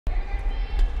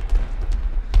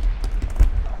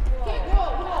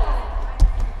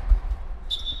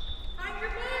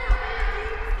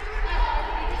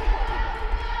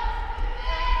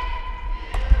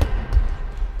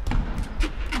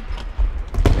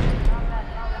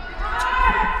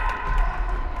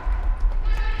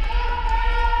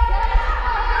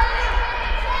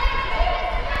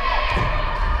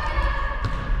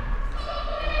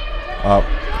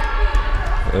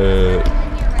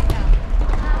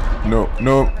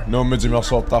No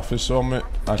metimersoortarfissuarmi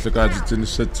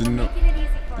ааллакаатитсинissатсинну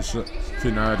тисса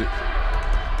финаали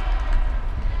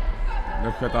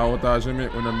наккатаавутаасими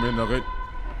унамминерит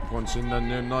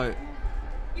консиннанниуннери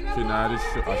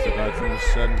финаалиллу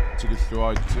ааллакаатинissaан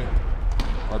тикиллуаритси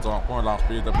атааққуа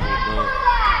лаарпиитаппуу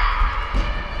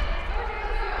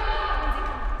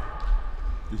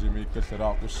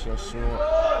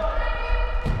кисимиккаллалаарпуссаассуа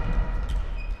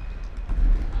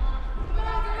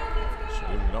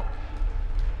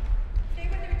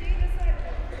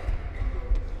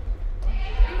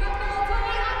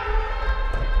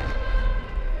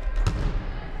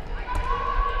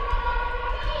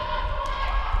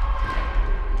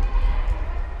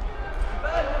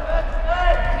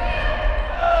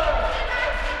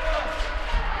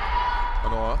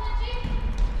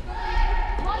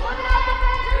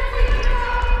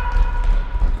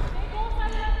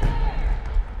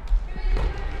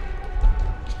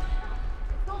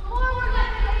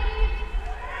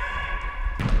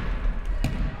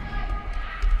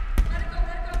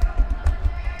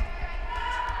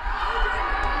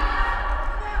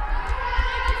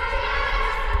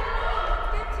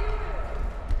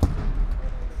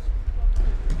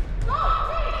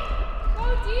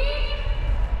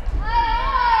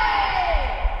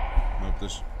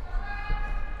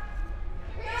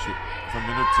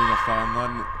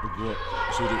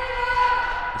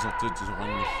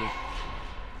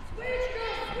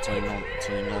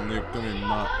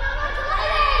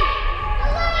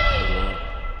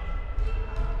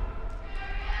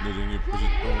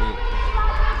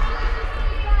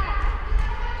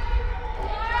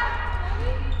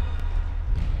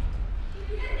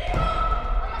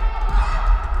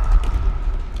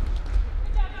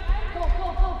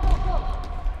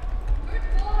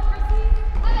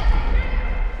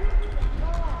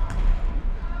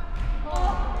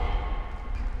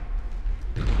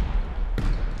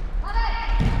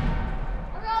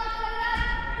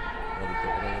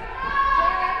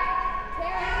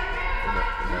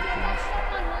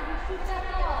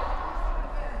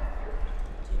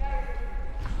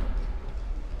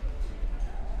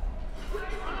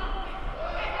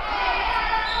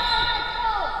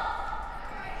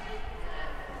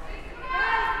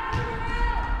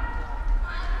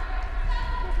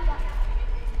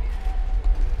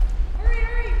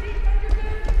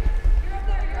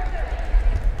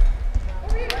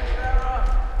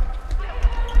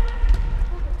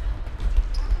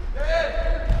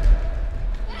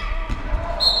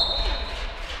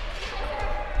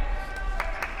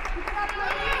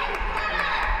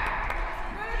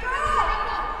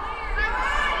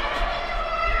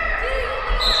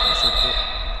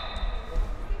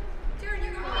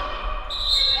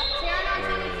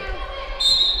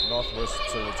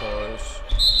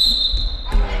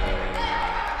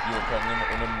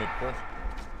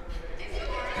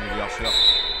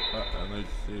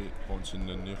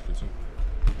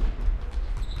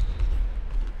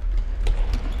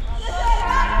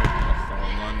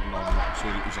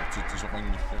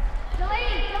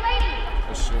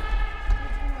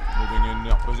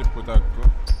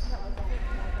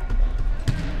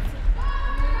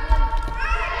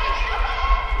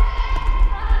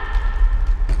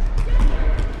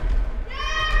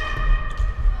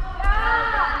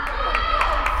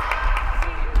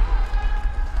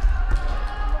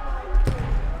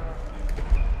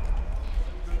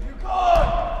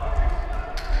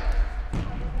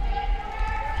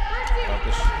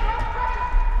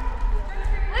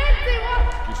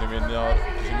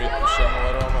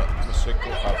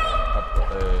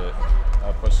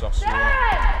симно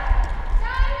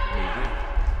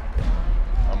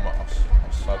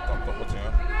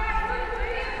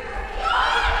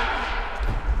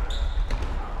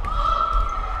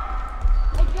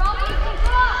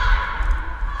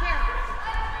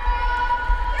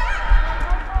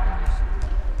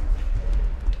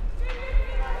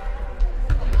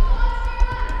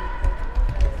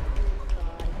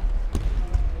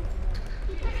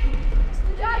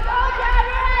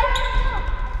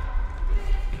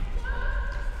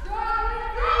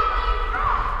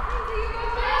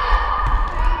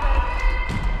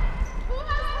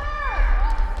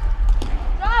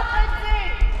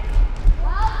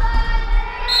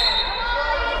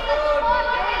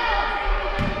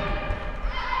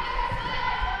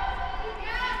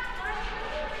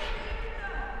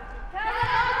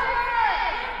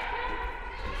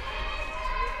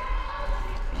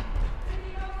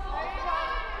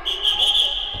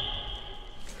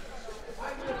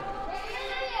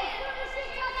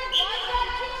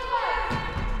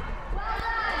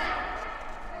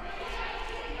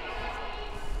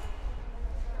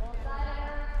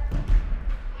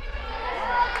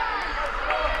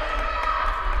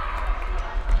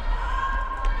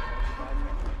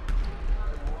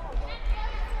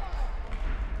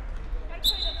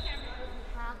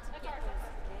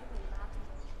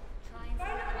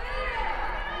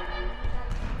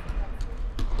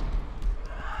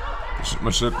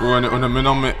Massakuani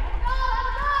unamminermi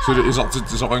suli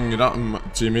isartittisoqangila imma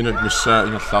 10 minut missaa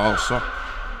ingerlareersa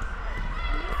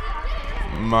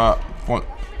ma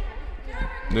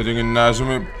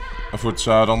nelinginnaasumi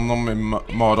futsaalernermi imma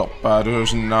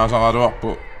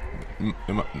moolerpaaluusinnaasaraluarpu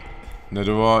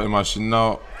nalua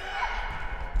imaassinnaa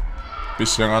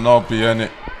pissanganoo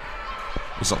piani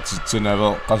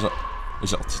isartitsinavee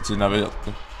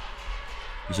isartitsinaviertu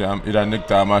isaam ilaannik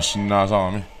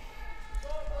taamaassinnaasaarami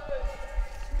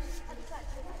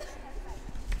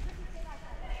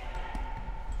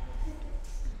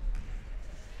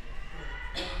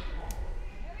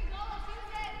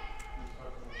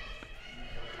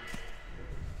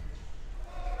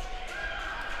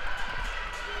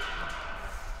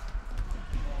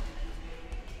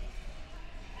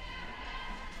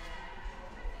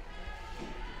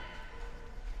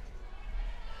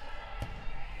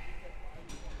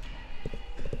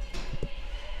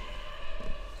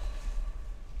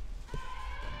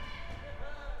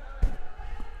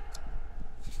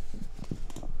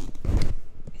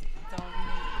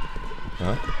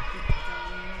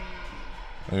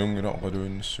ayungila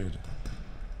qaluinnissuula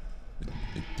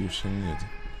ittuussangiyat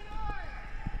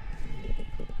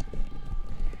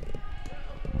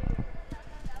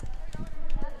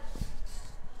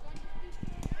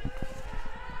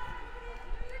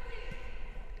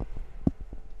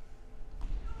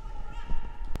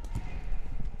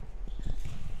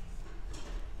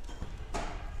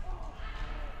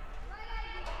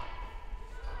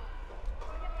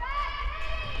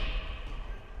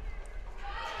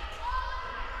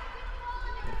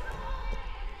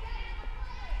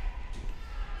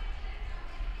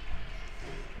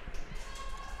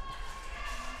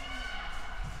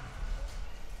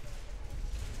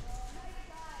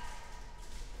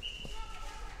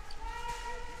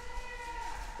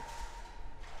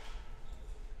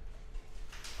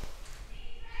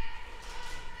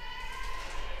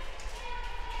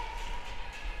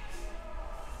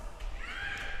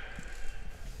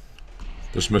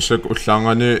tasmassak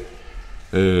ullaangani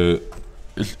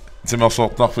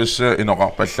timersoortarfissa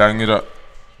inoqarpallaangila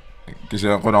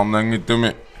kisiaqunarnaangittumi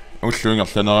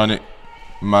ulluingerlanerani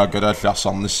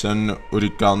maakalaallaarsarnissaannu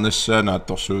ulikkaarnissaa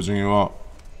naattorsuutingiwa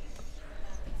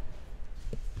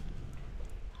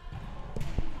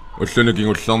ulluni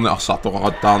kingullerni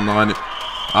arsartoqaqattaarnerani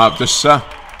tassa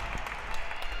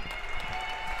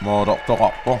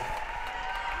moorortoqarpo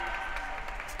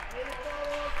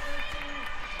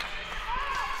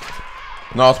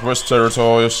Northwest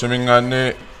Territories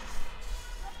simingaanni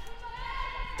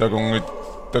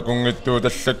takungittuu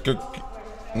tallakkak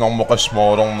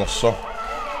normoqasmoorornerso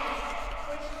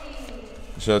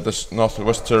so tas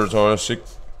Northwest Territories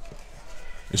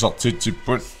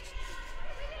isartitsipput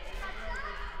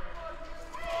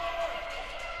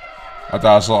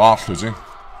ataaserаарluti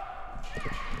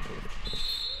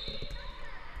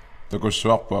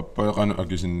takussuarpu appaeqanu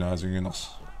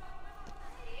akisinnaasiginers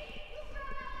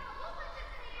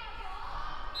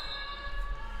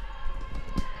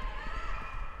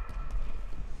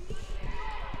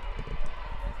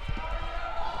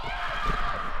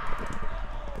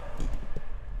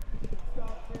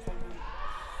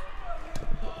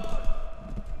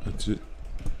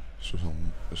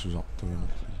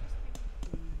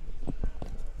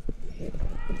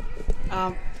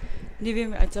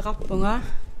Nivimi ateqarpunga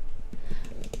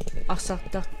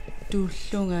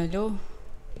arsartartuullungalu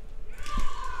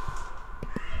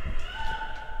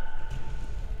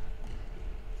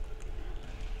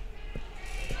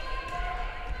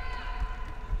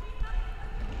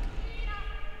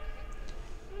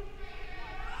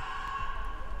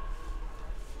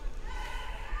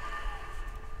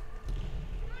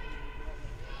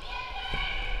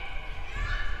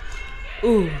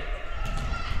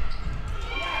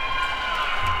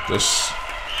This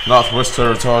Northwest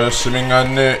Territories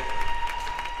simingaanni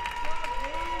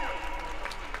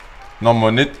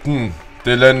nummer 19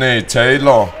 Delaney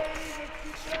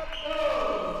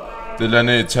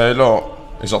Taylor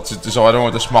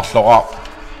isartittisoqalunga tas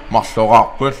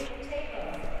marloraarpul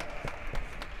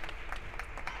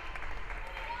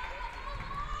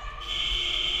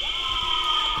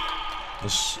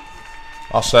tas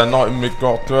arsaanner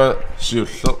immikkoortua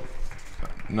siulleq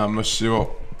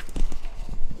nammassivo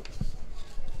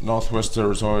Northwest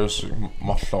Territories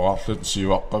marloraarlut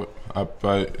siuaqqa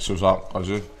appai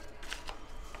susaaqqasi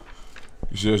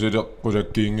kisiasileq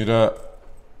qulakkiingila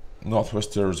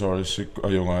Northwest Territories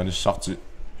ajungaanissarti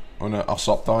una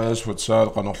arsartarias futsal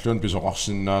qanorlun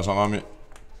pisoqarsinnaasarami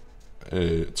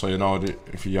treenauli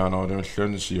 4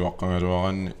 mallun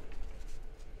siuaqqangaluaranni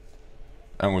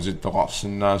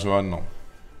angutittoqarsinnaasuanner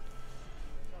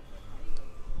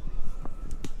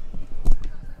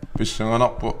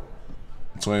писсанганарпу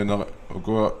тренер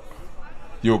угуа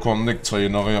юкорник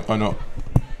тренериақану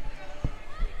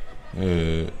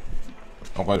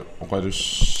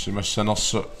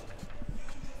оқалуссимассанерсу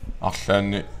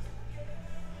арлаанни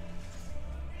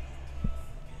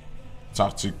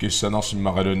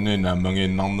тартиккиссанерсиммақалунни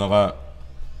нааммагииннарнера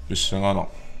писсанганар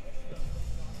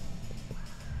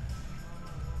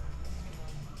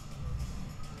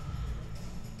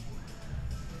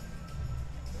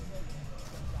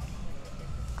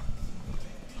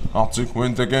Arctic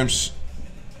Winter Games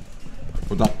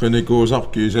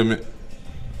udaqqinikkuusar kiisami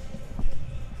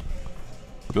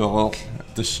pereerl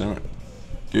tassami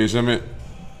kiisami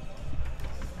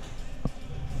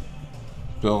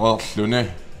pereerluni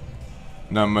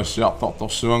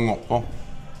naammassiartartorsuangorpo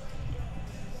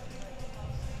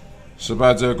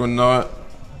sapaataakunnera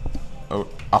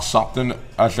arsartun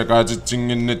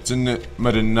allakaatitsinginnatsinni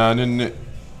malinnaanинни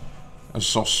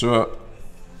assorsua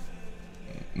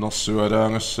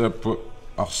nersualaangassaapu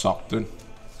arsartun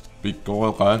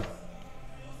pikkoreqaan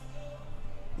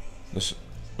nas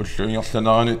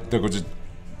ulluingerlanerani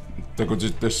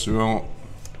takutit tassuangu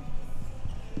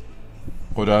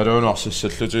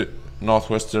qulaaluunersassаллути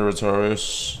Northwest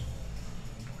Territories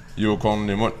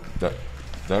Yukon-nimut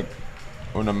tak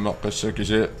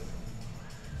unammeqqassakisi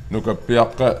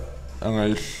nukappiaqqa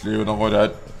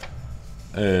angayulliunerulaat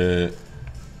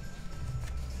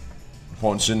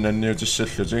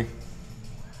Ponsinnanniutissalluti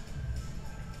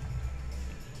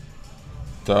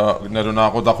ta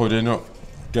nalunaaqutaqulinu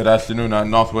kalaallinu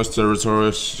Northwest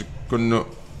Territories kunnu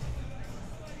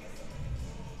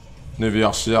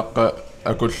niviarsiaqqa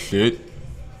akulliit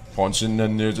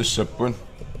Ponsinnanniutissappun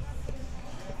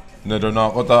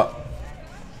nalunaaquta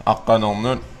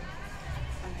aqqanernut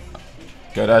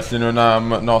kalaallinu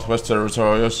Northwest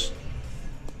Territories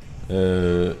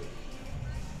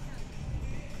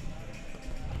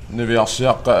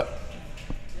niviarsiaqqa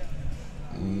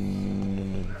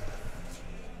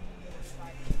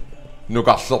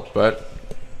nuqarlerpaat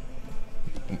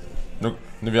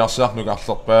niviarsiaq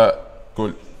nuqarlerpaa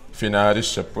kul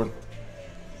finaalissappun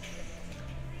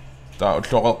ta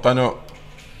ulloqeqqanu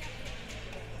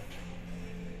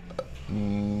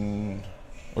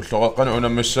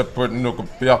unammissapput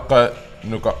nukuppiaqqa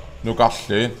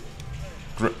nuqarliin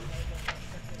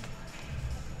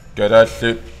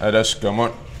Kalaallit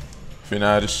Alaskamut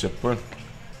finaalissappun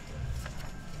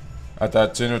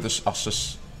ataatsinutas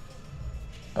arsas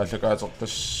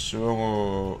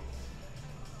allakaateqqassuungu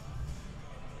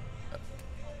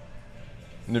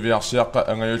niviarsiaqqa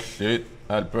angayulliit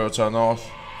Alberta-North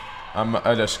amma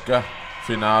Alaska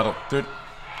finaalertut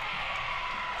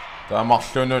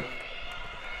taamarlunut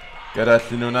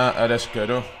kalaallinuna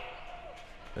Alaskalu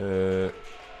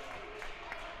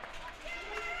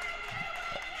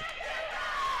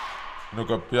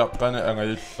nukappiaqqana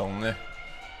angayullerni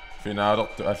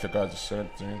finaalertu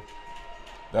allakaatissagatsigin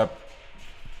taap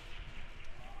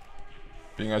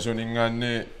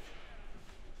pingasuningaanni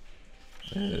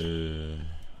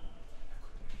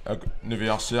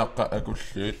niviarsiaqqa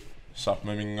akulliit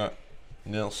sarmaminga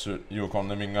neersu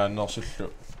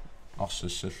yukornamingaannersullu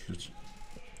arsassallut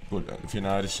kul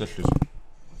finaaalissallut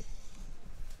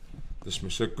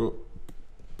tasmassakku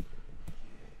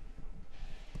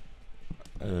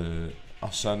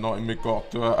arsaanner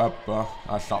immikkoortua aappa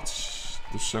aallartis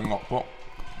tussangorpo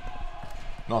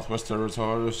Northwest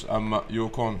Territories amma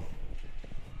Yukon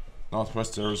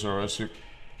Northwest Territories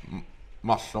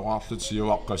marloraarlut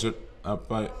siuaqqasut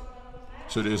aappai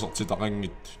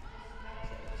suliisertitaqanngit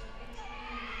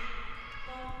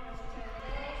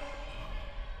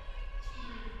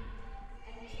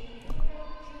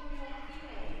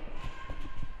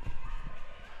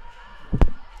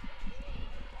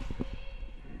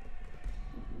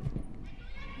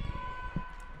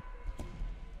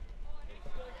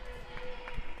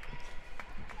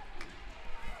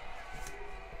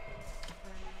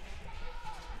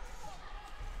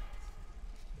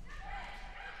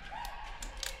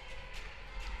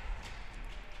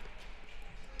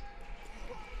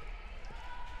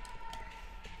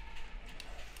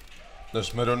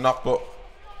Nasmalunarpo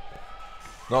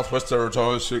Northwest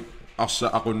Territories arsa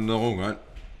aqunnerungaan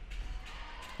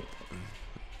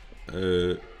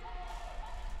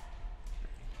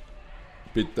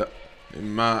pitta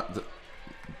imma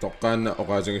toqqaanna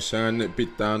oqaasingissangaanni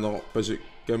pittaanerpasik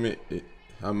kami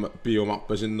amma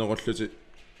biomarpasinnerulluti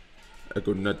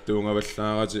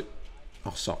akunnattuungavallaarati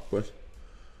arsarpat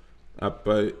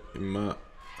appai imma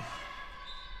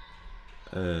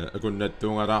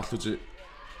akunnattuungalaarluti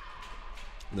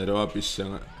Radioa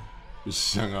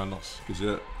pissangaaners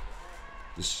kisa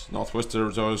this Northwest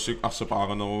Territories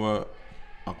arsapaaqanerua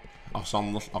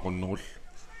арсаарнерл aqunnerul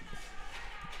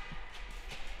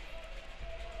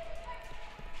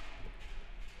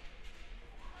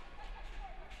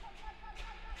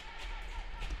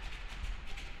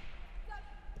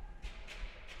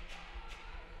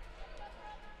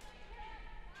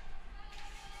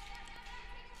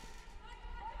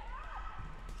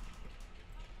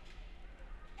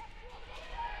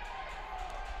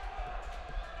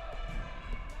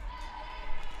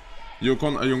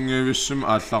Yukon ajungiivissum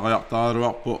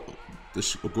ааллариартаралуарпу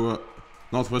тас укуа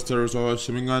Northwest Territories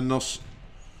симингааннерс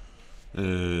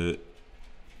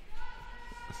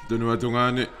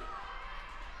Nunaata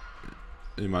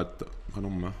имаатта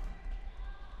канорма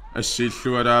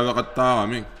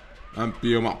ассииллуалаавеқаттаарами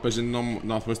ампиумарпасиннэрму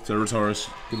Northwest Territories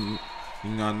кун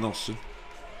ингааннерси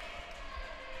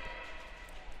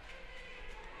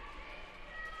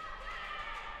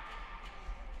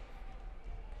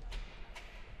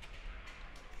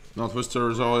Northwest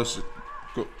Territories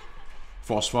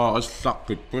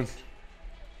forsvaarissaqqippun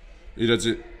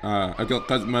ilati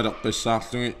akeqqat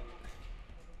maleqqissaarlugi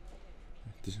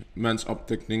mans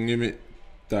opdækningimi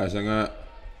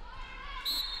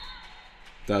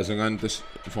taasangaan tas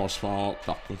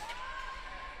forsvaartarpun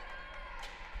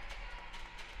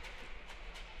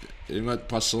imat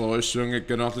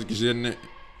passeruissuangakkanorlut kisianni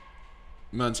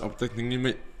mans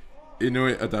opdækningimi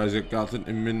inui ataasakkaarlut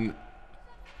immin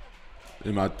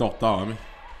imaattortaarami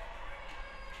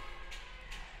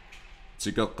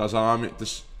tikeqqasarami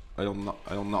tas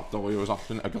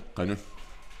ajornartoriusarluni akeqqanu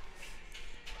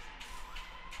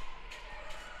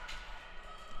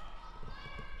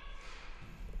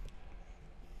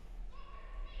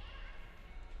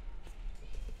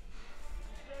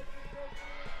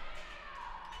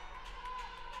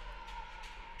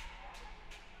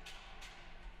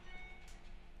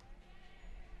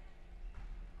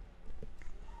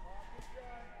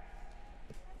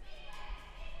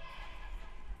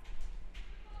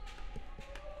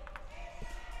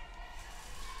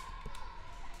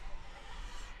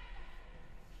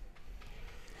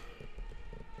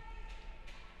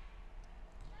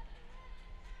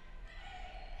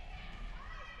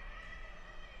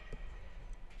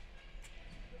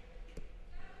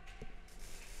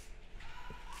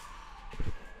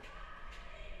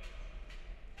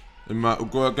imma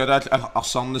ukuakalaal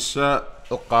arsarnissaa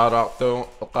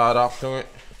eqqaalaarlugi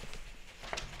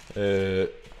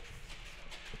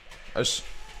as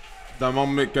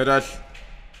tamarmi kalaal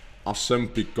arsam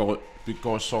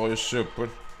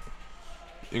pikkorissoriussuupput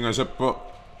ingasappu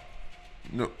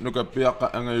nukappiaqqa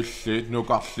angayulliit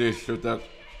nukarliillu taak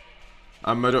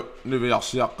аммалу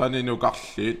нивиарсиаққани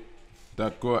нукарлиит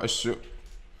тааккуа ассу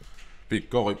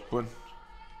пиккориппун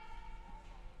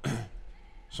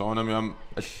соонамиам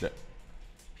алла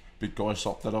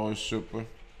пиккориссарталеруйуссууппун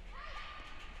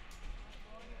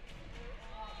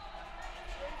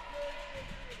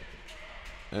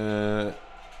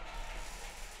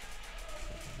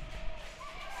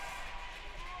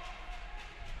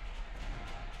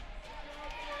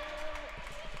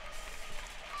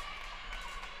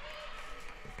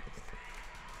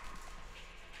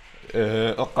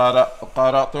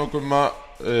eqqaaraartuukumma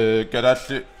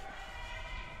kalaalli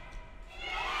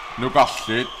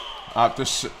nukarliit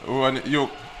aatas uani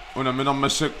juk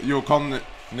unaminermassuk yukorni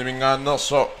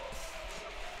nimingaannerso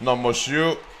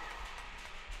nommusju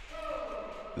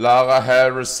Lara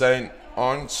Harrison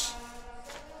ons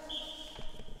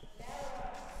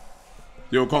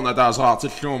yukorna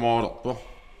taasaraartilluumoolerpu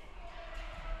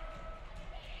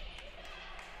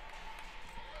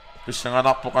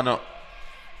pissanganarpoqanu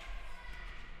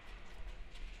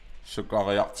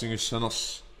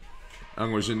sukariartingissaners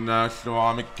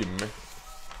angusinnaalluaramikkinmi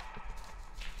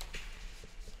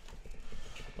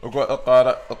uku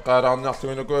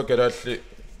eqqaalaarniarluginuku kalaalli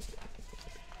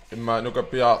imma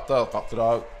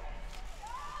nukappiaartaaqartulaa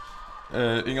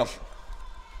ingerl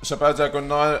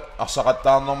sapatakunnera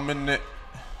arsaqattaarnerminni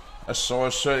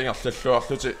assorussua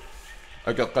ingerlalluarluti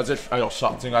akeqqatil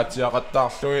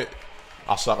ajorsaartingaatiaqattaarlugi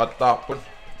arsaqattaarpun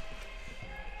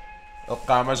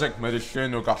eqqaamasak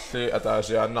malilluin nukarli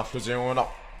ataasiaannarlutigunaq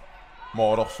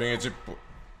moororfingitippu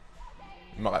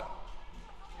maqa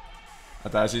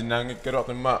ataasiinnaangikkaluaq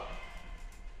imma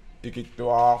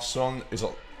ikittuaarsuorn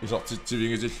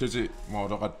isertitsivingitilluti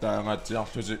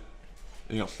mooloqattaangaatiarluti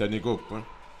ingerlanikuuppun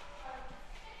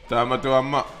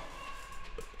taamatuamma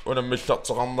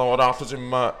unammillerteqarnerulaarluti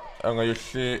imma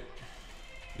angayulli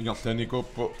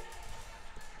ingerlanikuuppu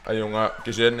ajunga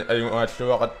kisianni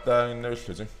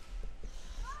ajungaаллуақаттаагиннавиллути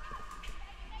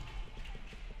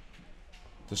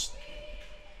tas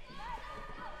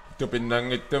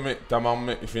tupinnaangittumi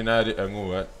tamarmi finaali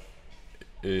anguat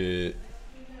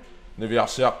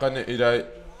niviarsiaqqani ilai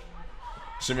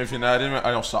semifinaalima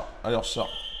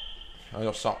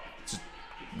ajorsa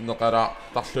neqala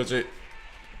tarluti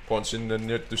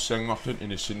ponsinnanniut tussanngorlut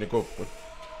inissinikuupput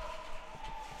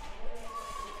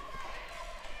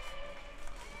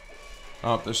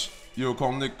aatas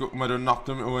yuukornikku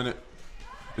malunnartumi uani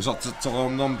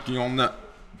isartittereernerm kingorna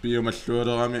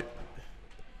biomalluulerami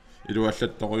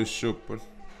iluallattoruissuupput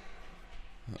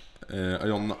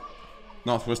ajorna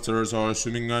Northwest Territories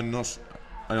sumingaanners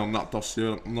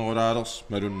ajornartorsiunerulaалерс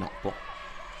malunnarpoq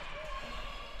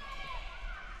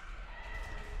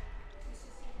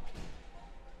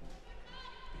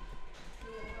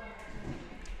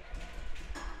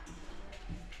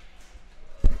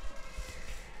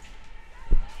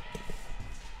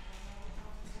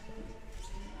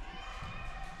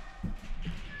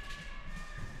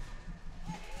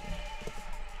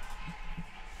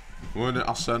Uani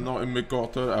arsaanner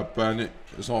immikkoortula appaani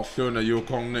soorluuna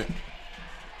yuukorni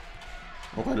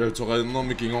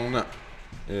oqaluutereernermi kingorna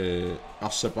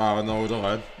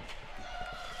arsapaareneruleraat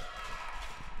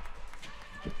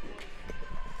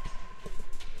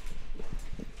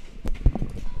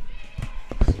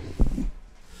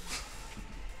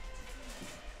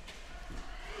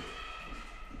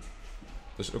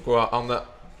tas ukua arna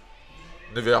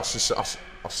niviarsissa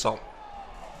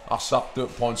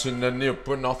arsartu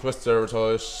ponsinnanniuppun Northwest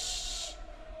Territories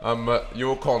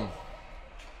Yukon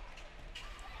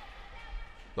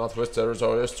Northwest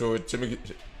Territories tuutsimi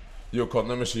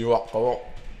Yukonnami siuaqqaво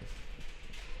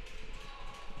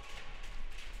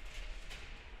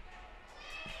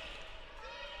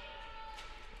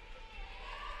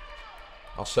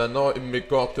arsaanner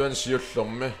immikkoortuan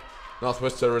siullermi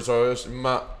Northwest Territories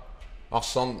imma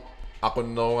arsan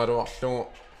aqunnerugaluarlugu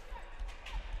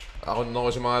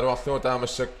aqunnerisimaagaluarlugu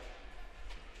taamassak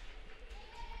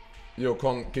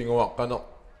Yukon kinguaqqaner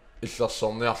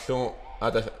illersorniarlugu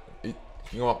ata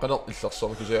kinguaqqaner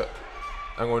illersorni kisia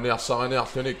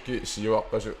anguniarsaraniarlunikki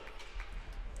siuaqqasu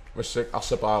масsak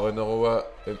арсапааринеруа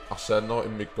арсааннер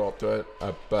иммиккоортуа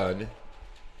аппаани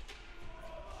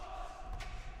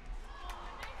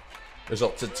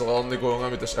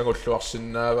эсертитсереерникуунгами тас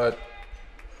агуллуарсинааваат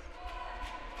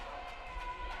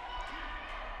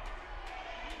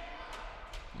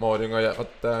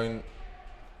морингаяқаттаагин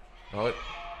ари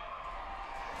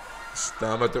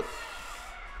стамату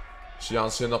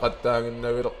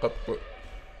сиансинеқаттаагиннавилеққаппу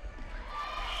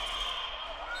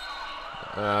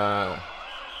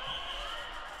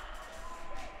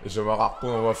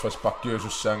исумақарпугава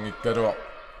фаспаккиусуссаангиккалуа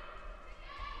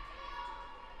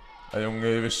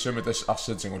аюнгеивиссуми тас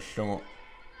арсатингуллугу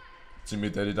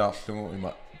тимиталилаарлугу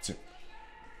има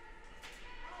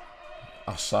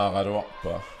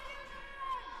арсаагалуарпаа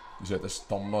исатас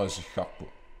тормерисиггарпу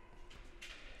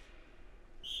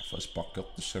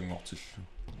фаспаккертуссангортиллу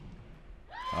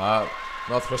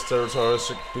Northwest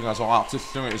Territories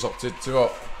пингасораартиллуги исертитсуа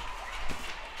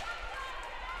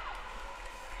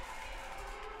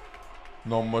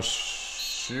Nummer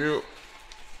 7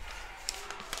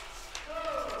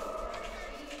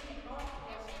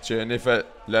 Jennifer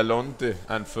Lalonde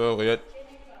anfører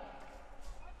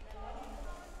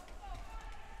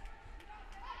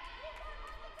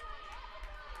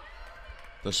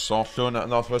The Sortlund at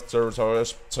Northwest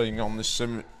Territories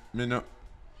tringernissim minu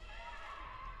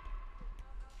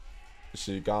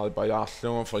sigaari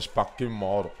bajaarlugu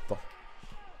frispakkimmororta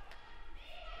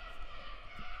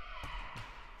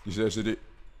Kisasili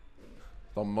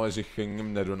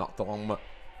tommerisiggingim nalunartoqarma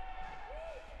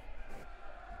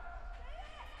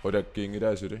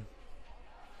ulakkiingilaasuli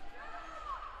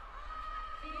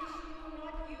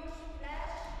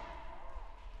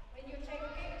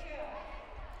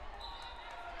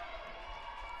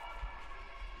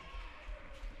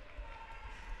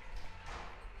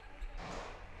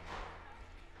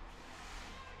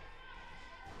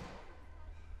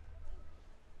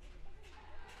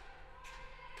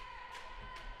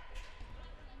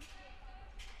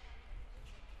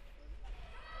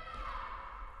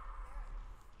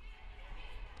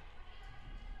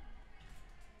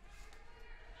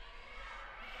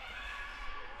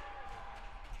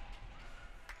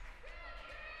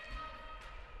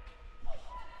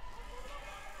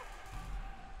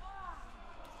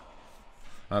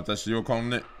tas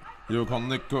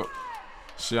Yukonnikku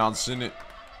siansini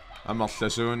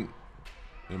amerlasuun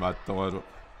imaattoralu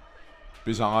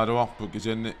pisaraluarpu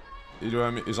kisianni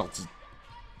iluami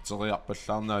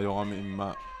isartiteriarpallaarnaa yorami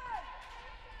imma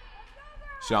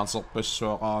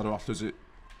sianserpassuaqaraluarlusi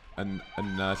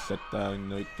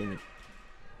annaallattaaginnuikkami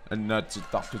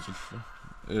annaatsittarlutillu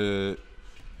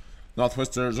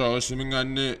Northwest Territories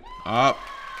mingaanni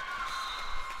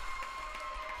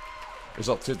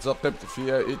Isartitteqqip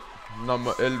 4-1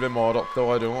 nummer 11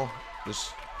 Mordertoralungo.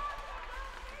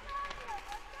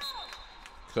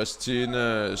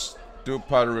 Christine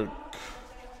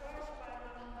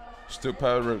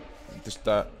Stuparuk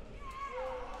tista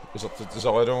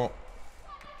isartittesoralungo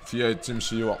 4-1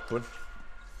 timsiuarpun.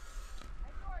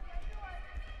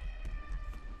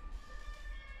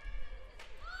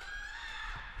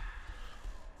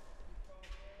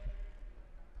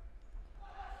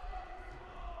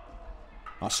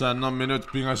 Assaanner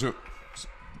minut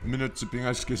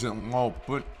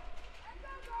pingaskisenngorput.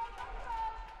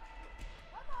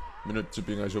 Minut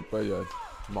pingasuppajaat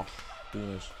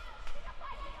marpingas.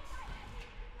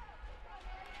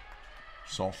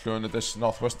 Sorluuna tässä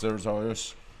Northwest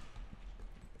Territories.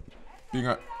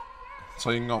 Pinga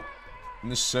tringo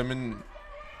nissamin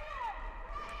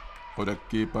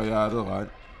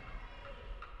qulakkiipajaaleraan.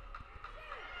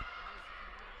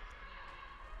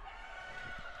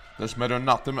 Tässä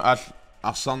merunnartimi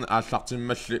arsaarni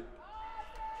aallartimmalli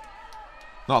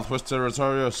Northwest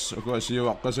Territories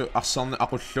uguasiuaqqasu arsaarni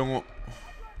aqullungu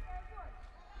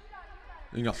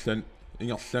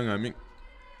ingerlangami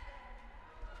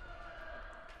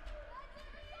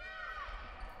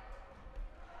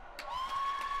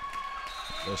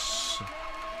tässä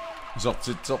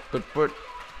isartitteqqipput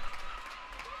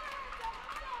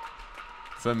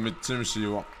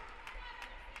 5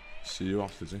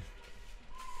 siuarluti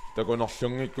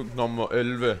takunerlungikkuk nummer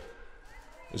 11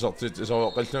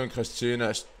 isarqillun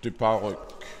Christina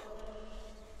Stuparuk.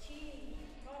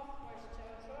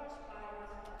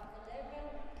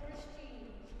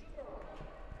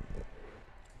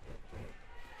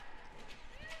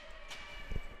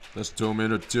 That's 2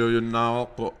 minutes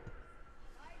junnaaqo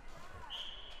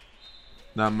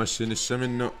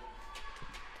naammassinissaminnu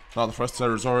Northwest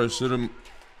Territories silum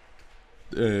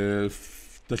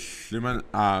talliman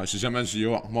sisaman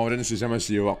siuaq moorani sisaman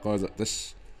siuaqqaata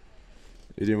tass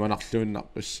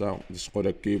ilimanarluunnaqqissaa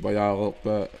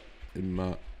tisqulakkiipajaareerpa imma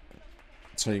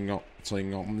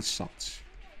tringornissarti.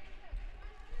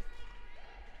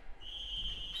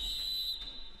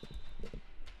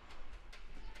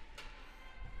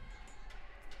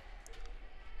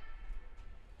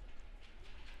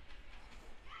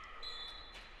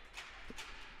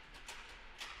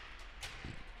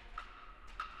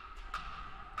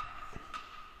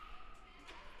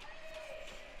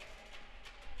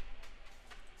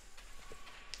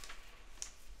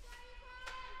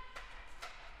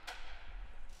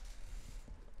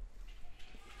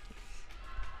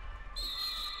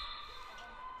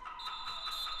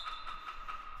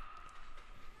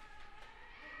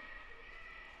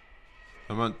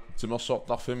 Aman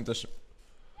timersortarfim tas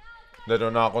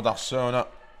nalunaaqotarsuuna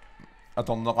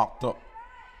atorneqartu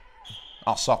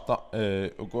arsarta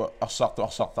uku arsartar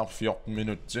 14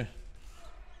 minutti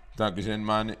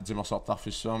taakisiinmaani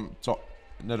timersortarfissuam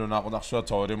nalunaaqotarsuua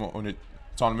toolimu unit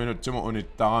 12 minuttimu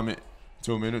unittarami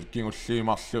 2 minut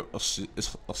kingulliimarlu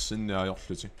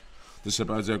ersinniajorluti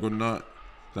tassapaatiakunna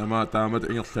taamat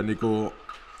ingerlaniku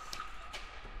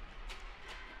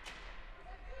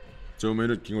 2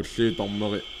 minut kingulli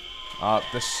tormeri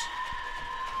this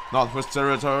Northwest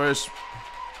Territories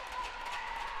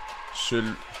sul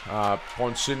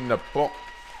ponsinnappo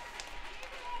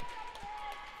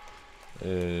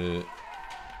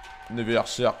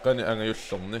niviarsiaqqani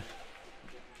angajullerni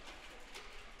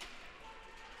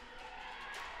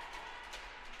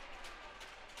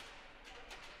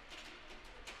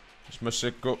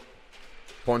smassikku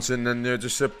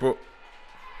ponsinnanniutussappu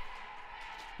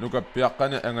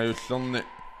nukappiaqqani angajullerni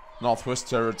Northwest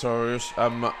Territories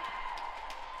amma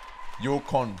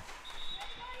Yukon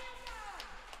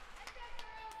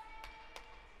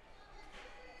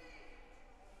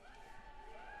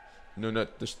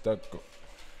Nunaattastakku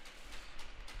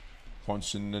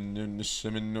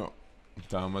ponsinnanniunnissaminnu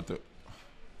taamatu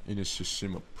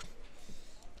inississimapput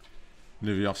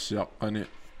niviarsiaqqani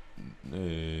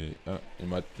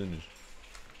imaattani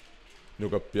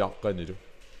nukappiaqqanilu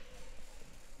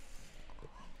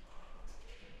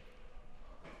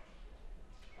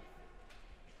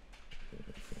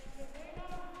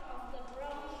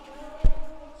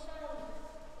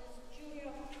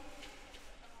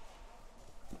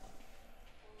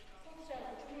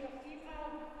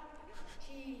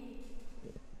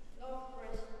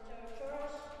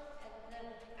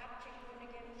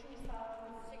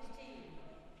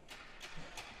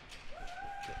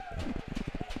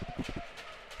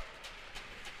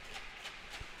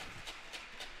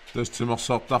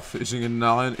Timersortarfi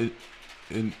isinginnaarian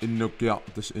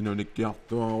innukkiartas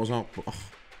inunikkiartuarusaarpu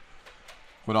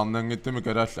qularnangittumi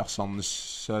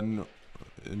kalaallarsaarnissaannu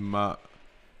imma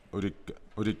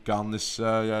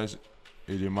ulikkaarnissaagaas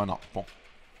ilimanarpo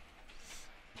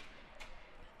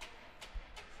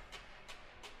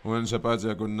uan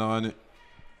sapatia kunnarani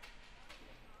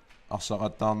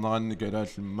arsaqattaarneranni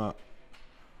kalaallumma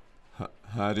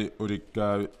haali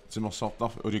ulikkaavi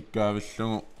timersortarf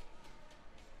ulikkaavillugu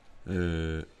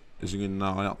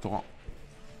isiginnaariartoqa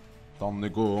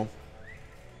tarnikuu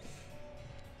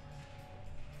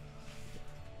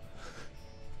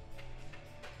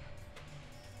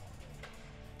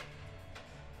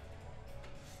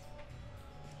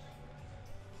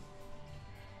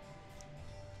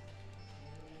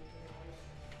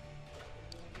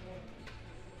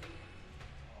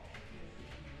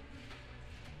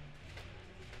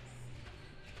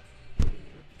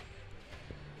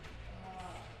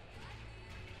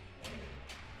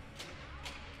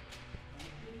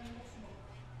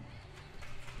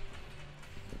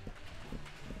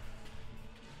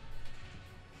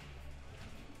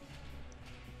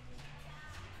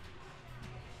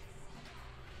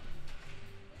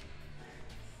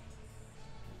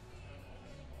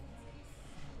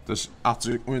tas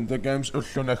Arctic Winter Games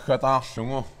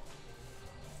ullunaggatаарlugu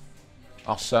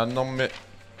arsaannermi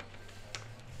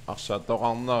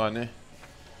arsaattoqarnerani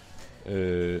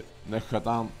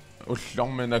naggataan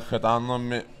ullormi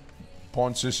naggatаарnermi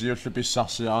pointsisiullu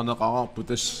pissarsiaaneqararpu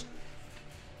tas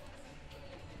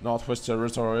Northwest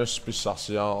Territories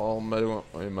pissarsiaarermalugu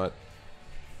imaat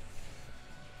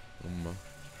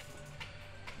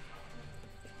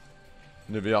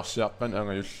niviarsiaqqan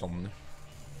angayullorni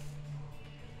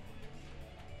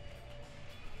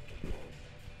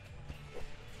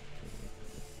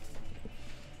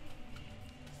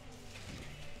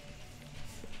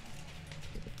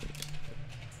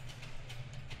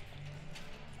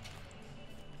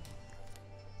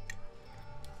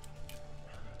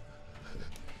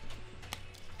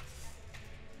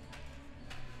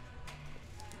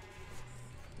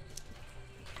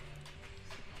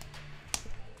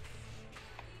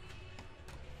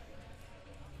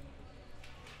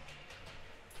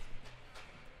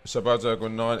Sapatia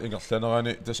kunnaran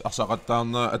ingerlanerani tas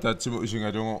arsaqattaarnera ataatsimu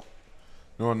isingalugu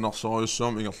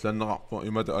nuannersoruissuum ingerlanerarpo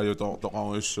imata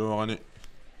ajutortoqaruissuarani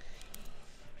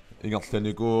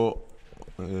ingerlaniku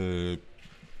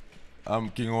am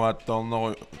kinguaattorneru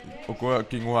ukua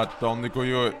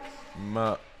kinguaattornikuyu ma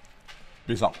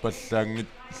pisarpallaangit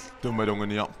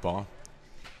tumalunganiarpara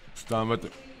staamat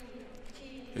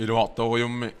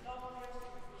iluartoriummi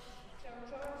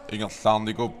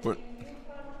ingerlaarnikupput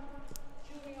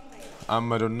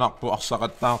аммалуннарпу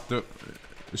арсақаттаарту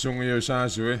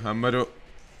сунгиусаасуи аммалу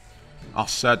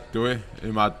арсааттуи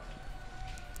имаат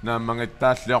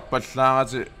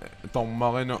нааммангиттааллиорпаллаарати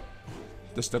тормарину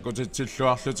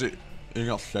тастакутитсиллуарлути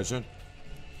ингерласун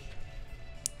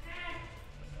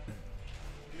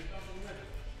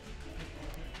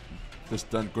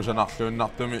тастан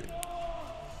кусанарлууннартуми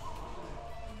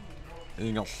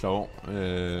ингерлау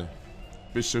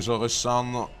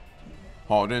писсусериссаарне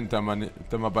Hården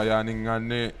tama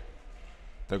bayaninganni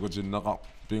takutinneqa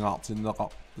pingaartinneqa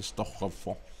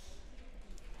tastorraffor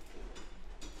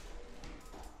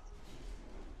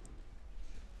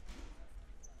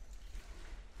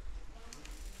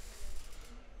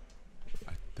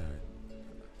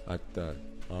attaa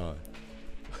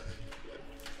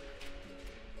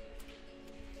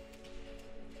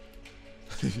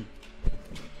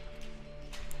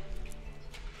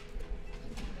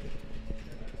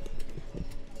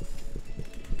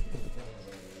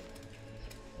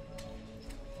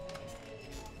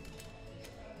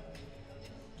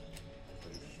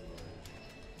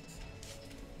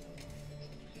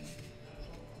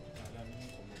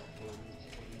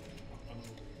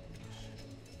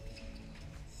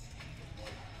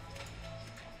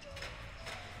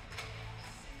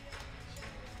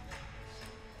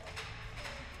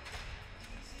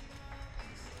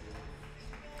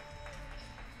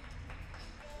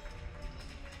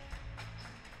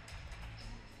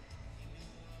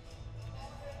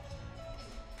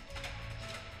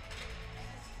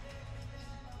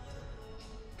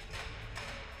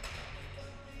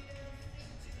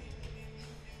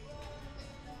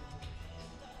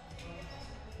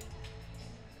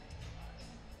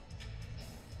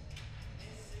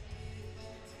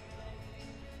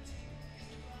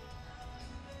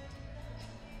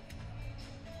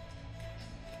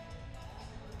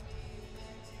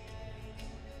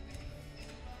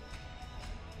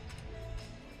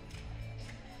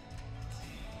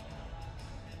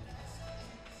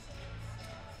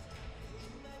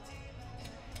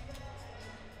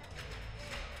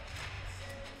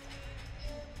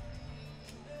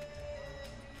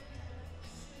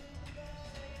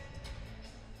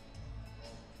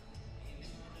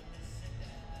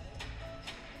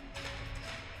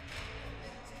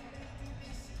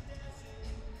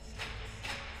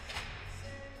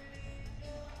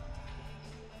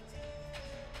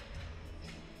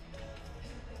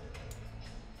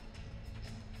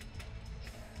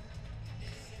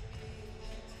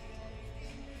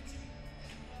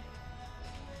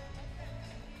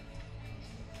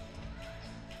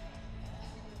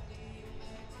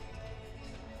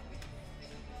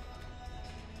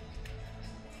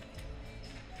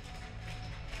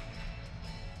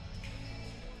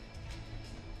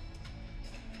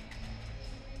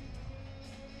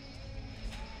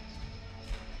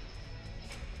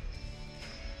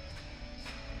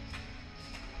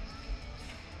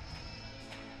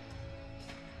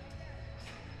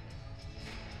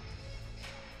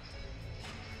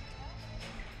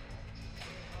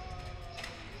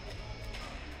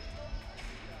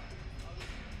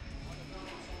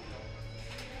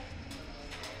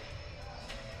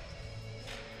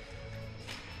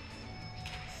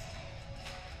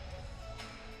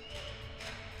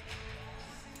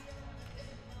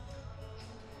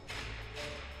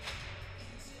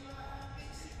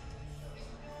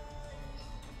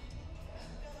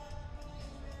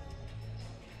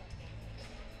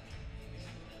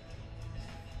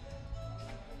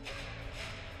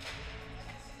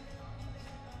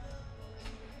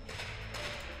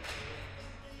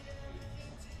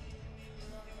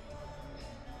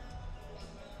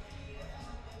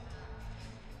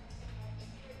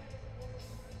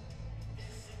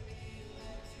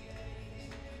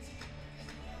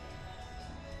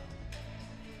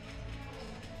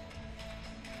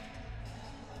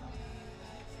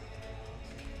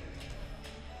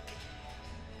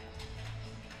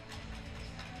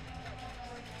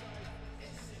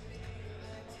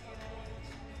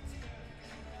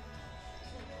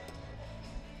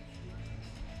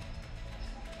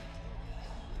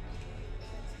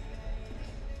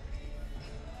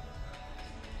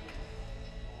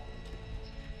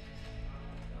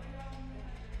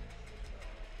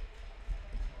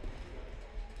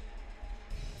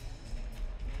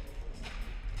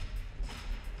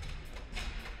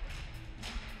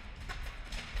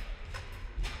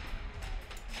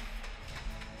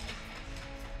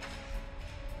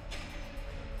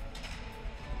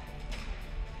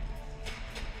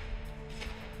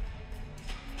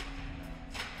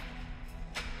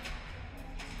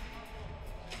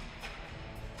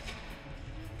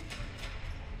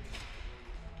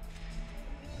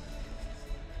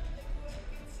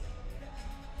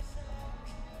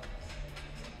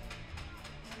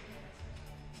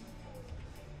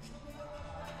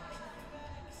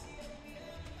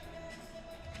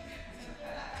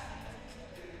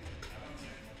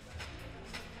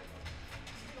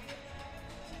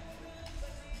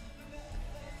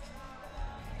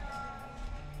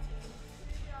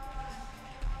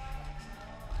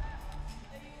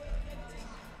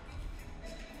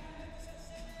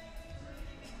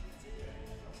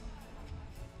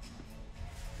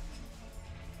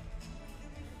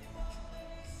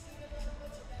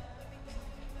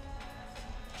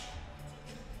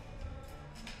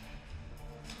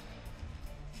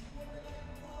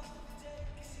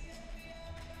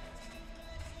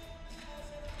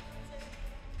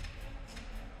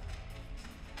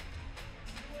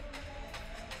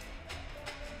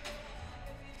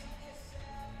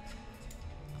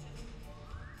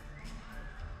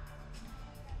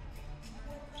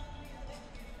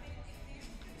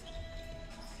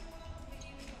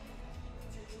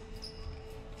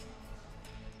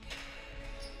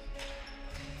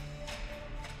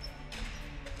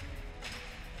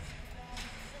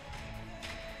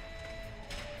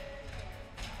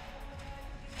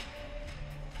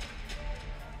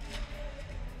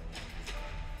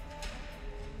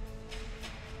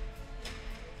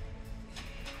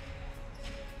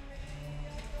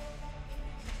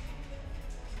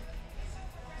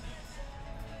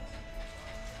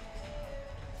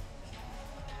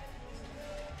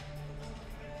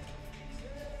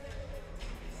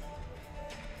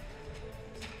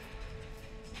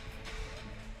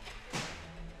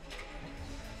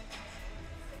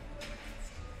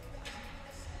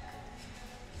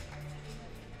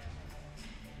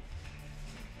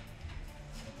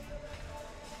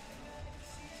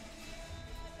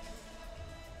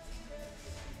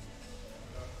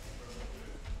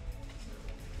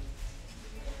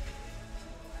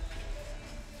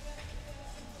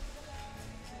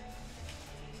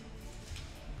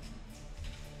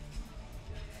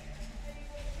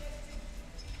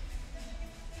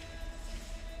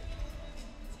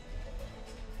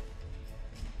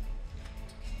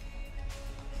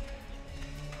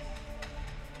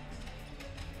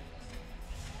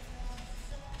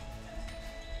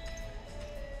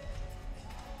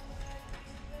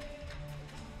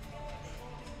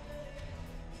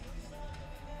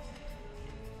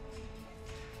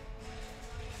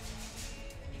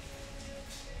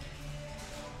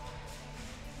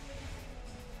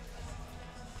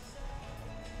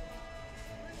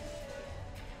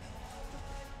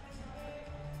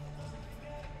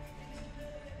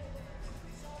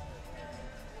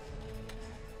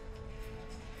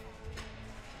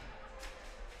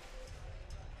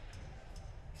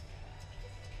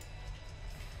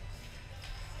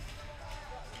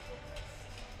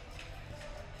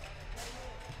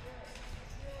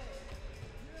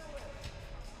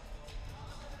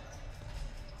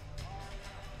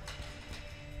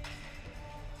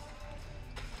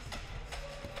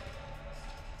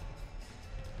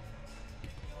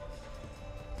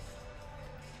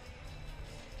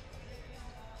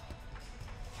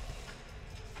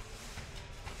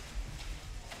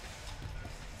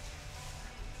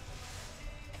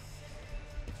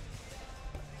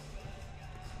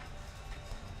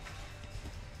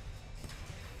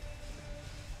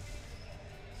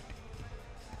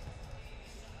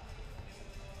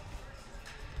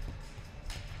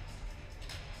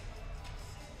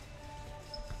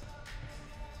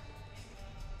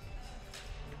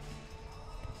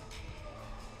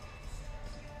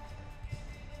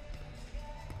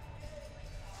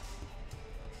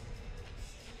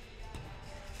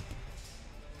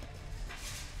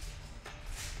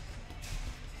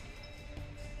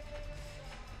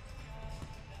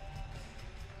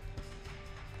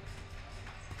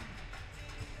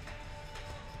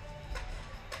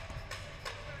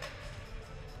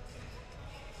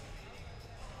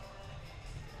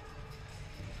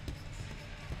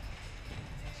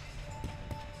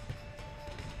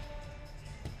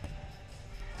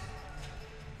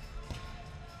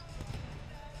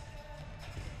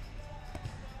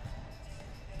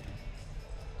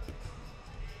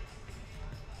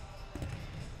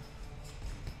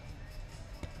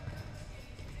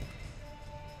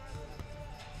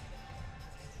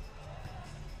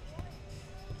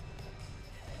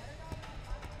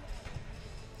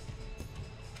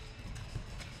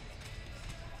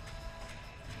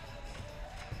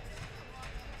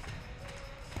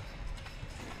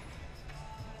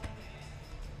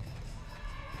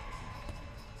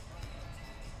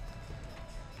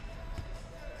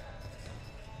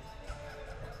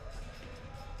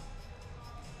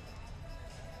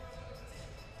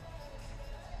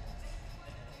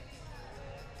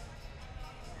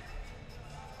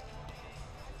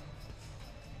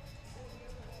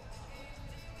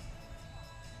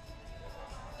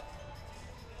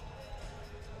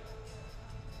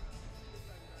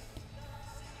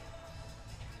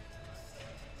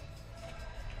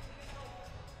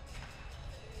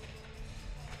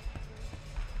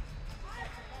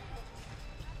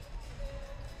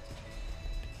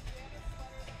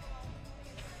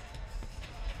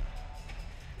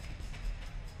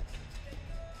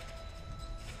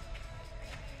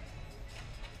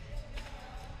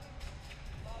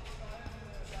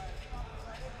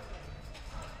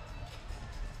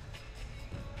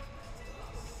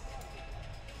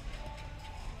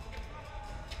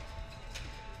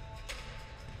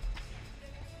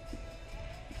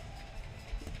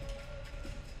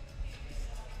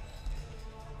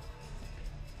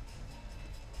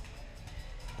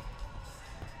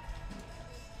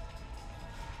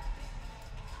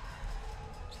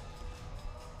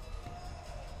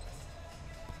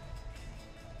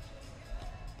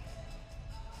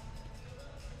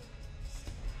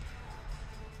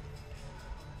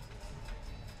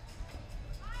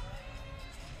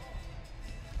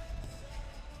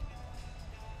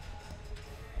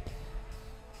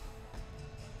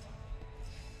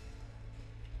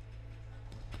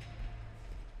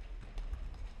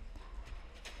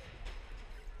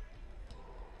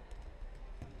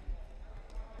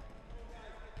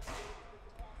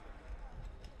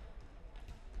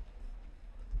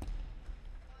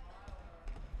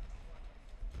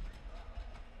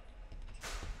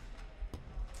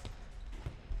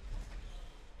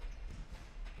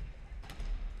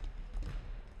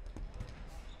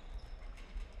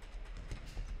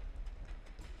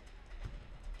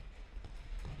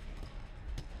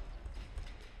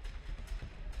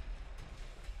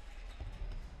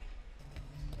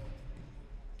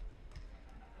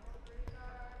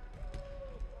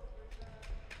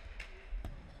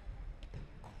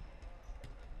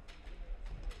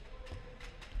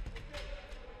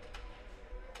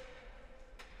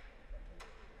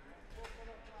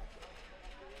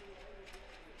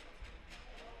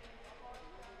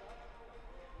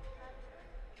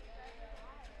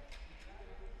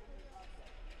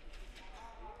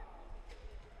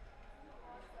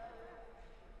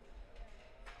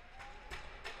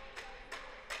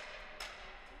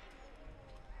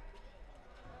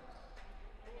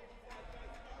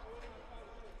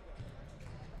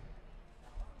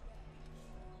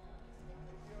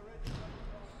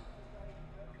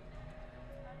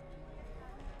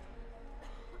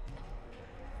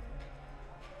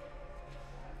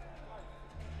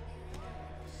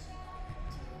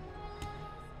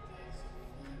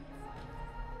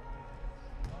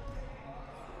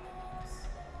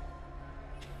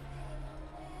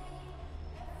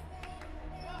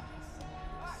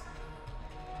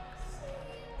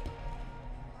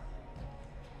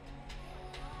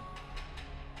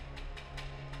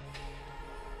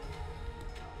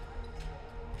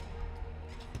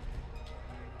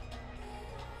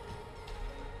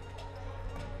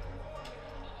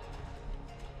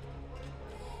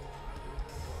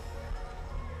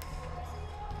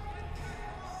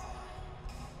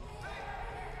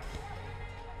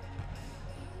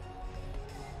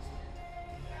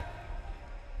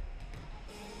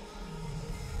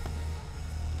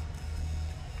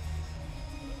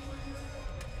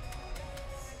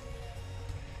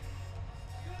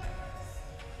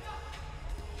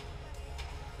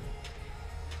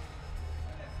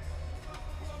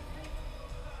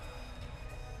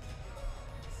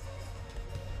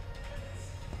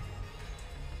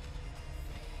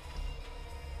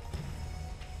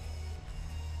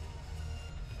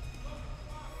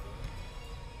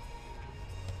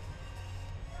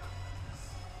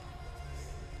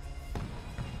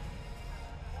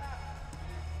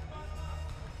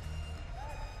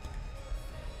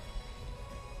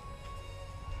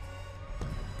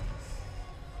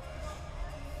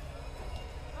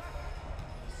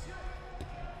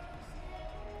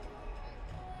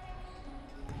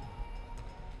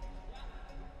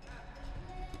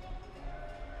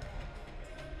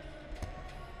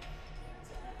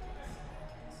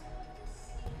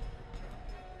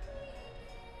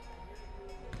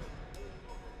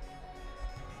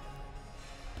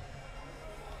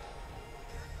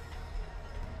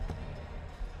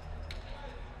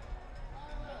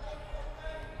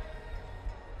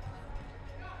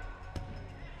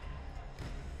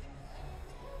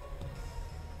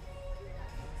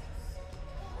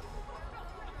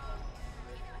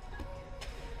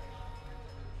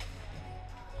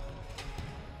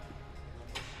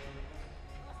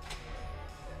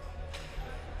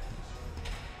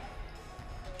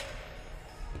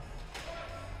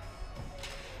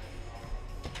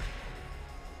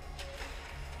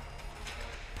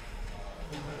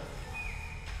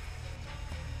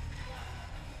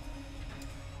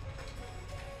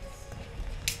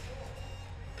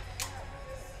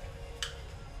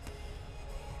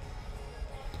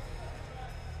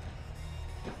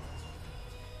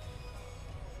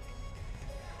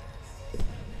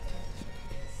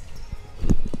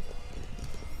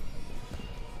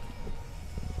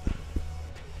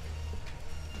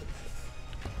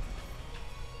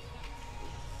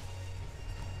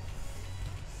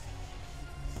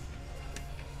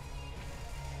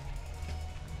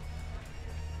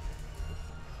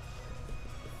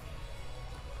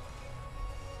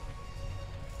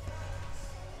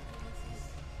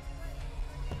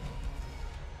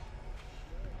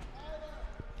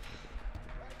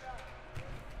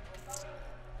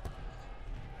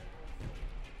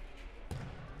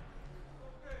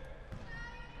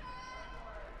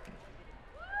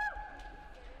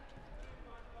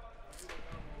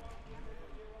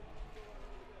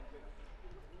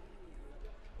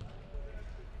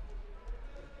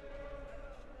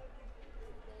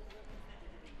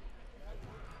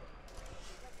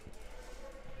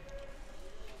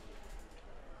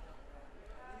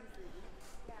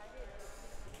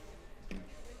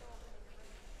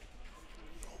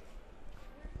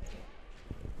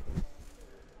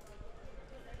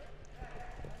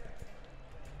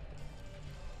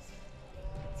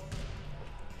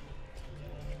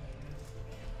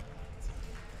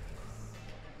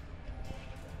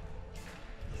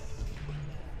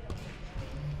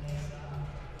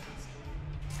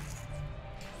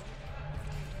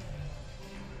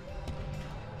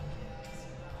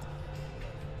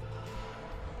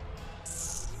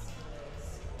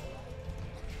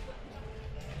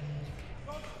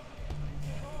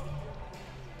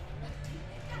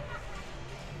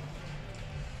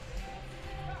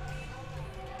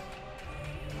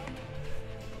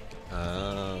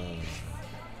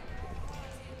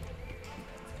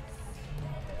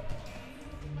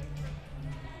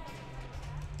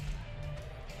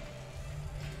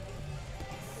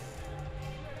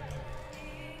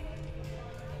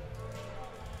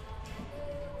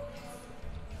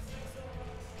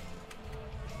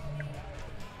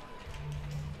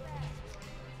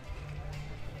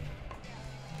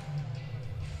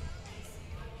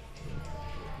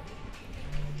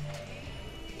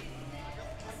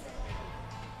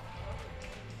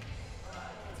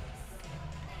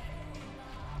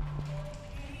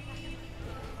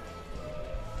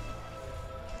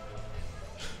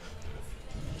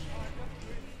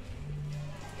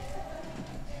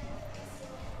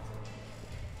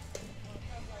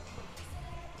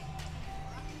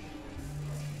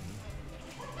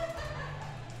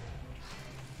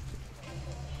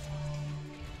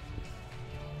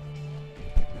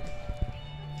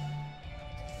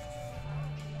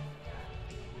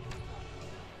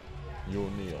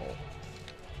junior.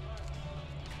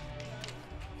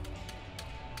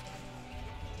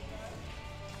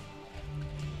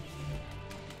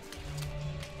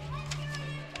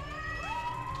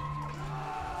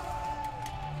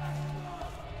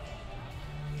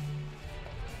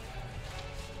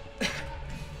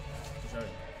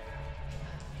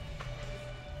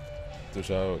 Du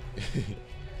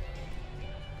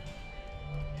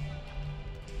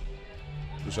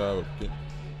sagde okay.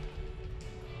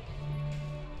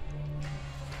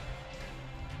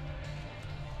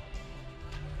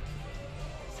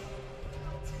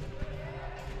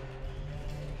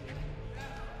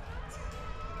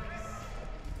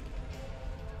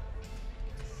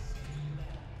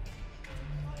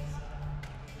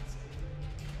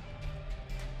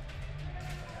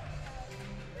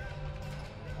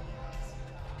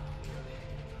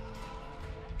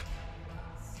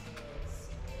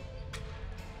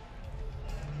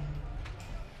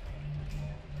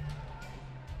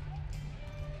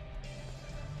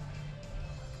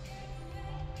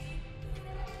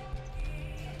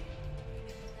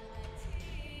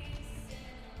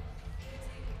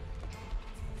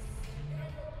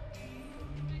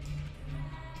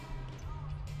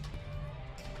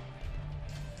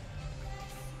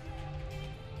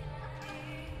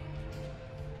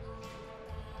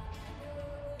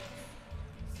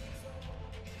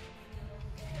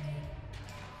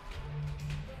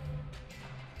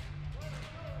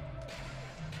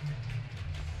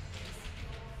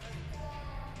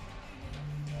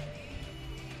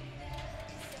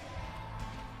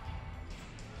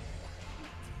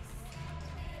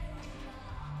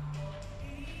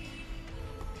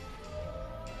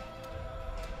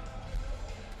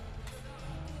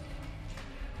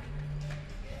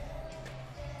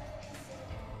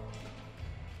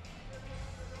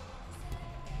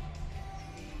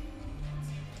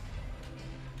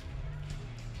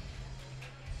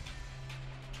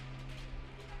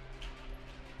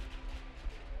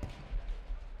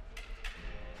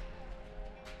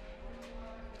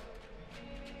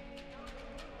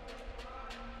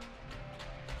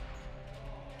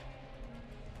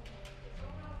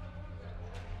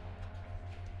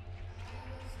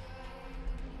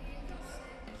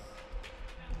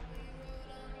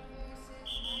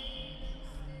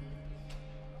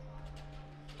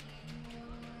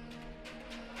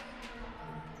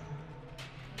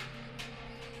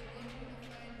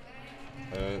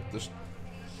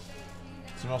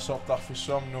 Som har sagt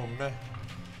darfissom numme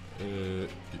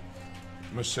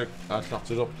musik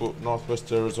allartilerpu Northwest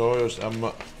Territories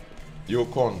amma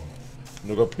Yukon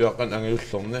nuqappiaqqan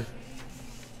angiullorni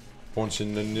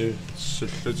ponsinnanni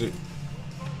salluti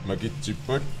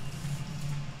magitsippat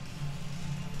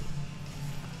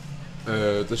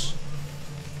this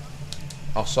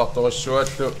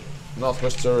arsartorissuallu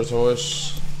Northwest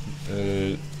Territories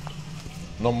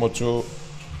number 2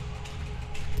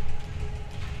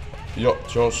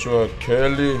 Joshua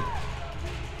Kelly,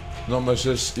 nummer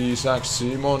 6 Isaac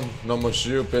Simon, nummer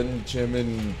 7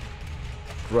 Benjamin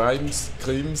Grimes,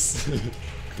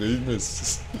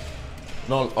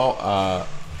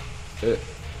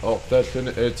 og der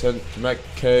finder Ethan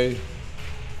McKay,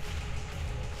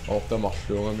 og der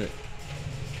marlunger med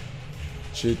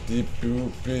Chidi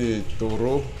Bubi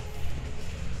Doro,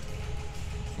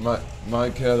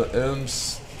 Michael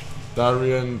Elms,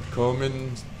 Darian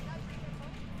Cummins,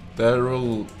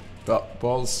 Daryl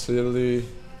Balsillie,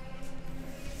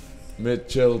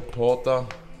 Mitchell Porter,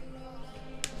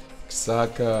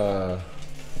 Xhaka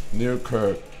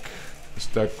Newkirk,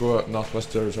 Stagur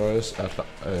Northwest Territories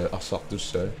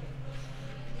Arsartussai.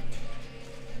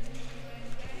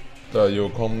 Der er jo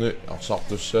kommet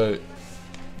Arsartussai.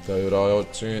 Der er jo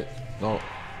der no.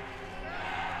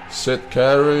 Seth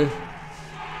Carey,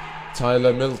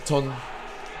 Tyler Milton,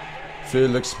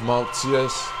 Felix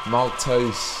Maltese,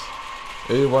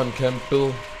 Ewan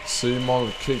Campbell,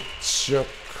 Simon Kitschuk,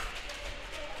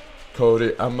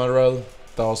 Cody Amaral,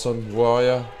 Dawson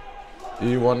Warrior,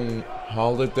 Ewan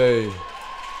Holiday,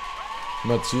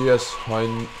 Mathias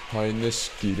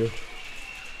Heineskide.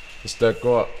 Hvis der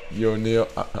går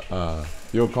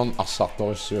Yukon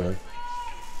Arsartorissuai.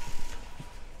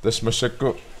 This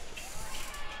musicko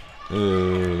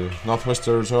Northwest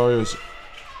Territories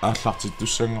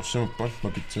аллартиттуссангорсимуппат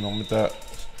макитсинормита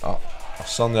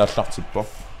арсарни аллартиппо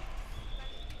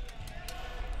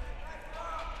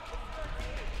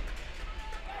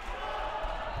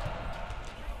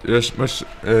мас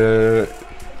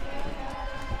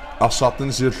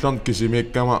арсартин сиуллерн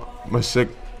кисимиаккама массак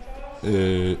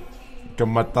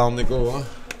камматтаарникуа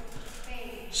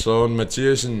Søren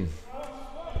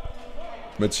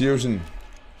Mathieusen.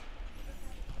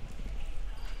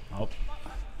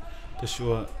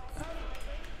 тассуа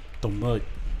томмери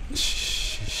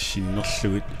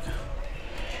синнерлугит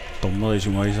томмери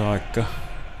сумаисараакка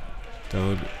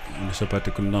таа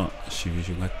унасапатакунна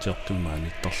сивисунгатсиартумаани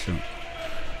иттарлу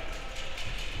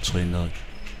тренер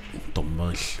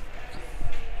томмерил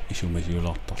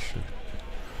исумасиулаартарлу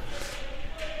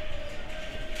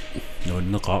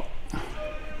ноннеqa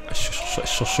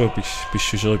ассорсуа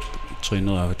писсусерип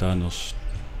тренераава таанерс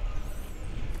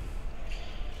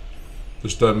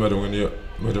тустаан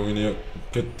малунгиния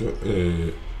катту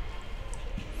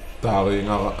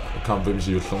таарингара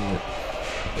кампемисиуллерни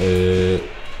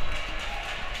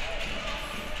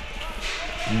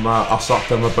ма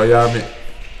арсартама паяами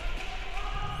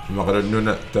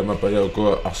мaqalannuna тама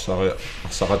паяукуа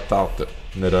арсараттаарта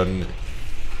налаанни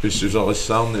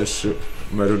писсусериссаарни ассу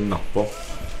малуннарпо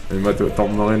имату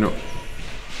тормерину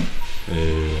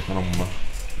канамма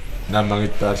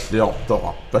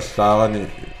нааммагиттааллиортоqa паллаарани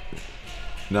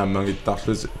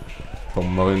нааммагиттаарлути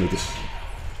тормерину тис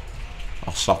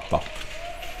арсартар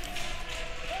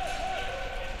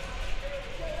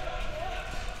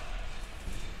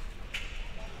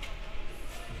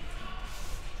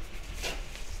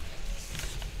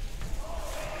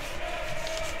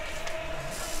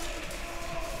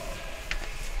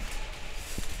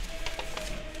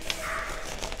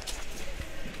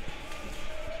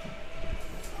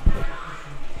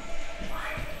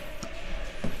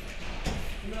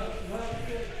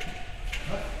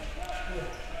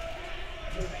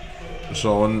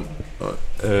soon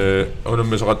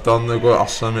unummisaqattaarniku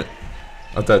arsami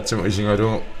ataatsima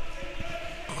isingalugu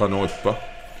qanuippa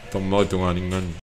tormeri tungaaningaanni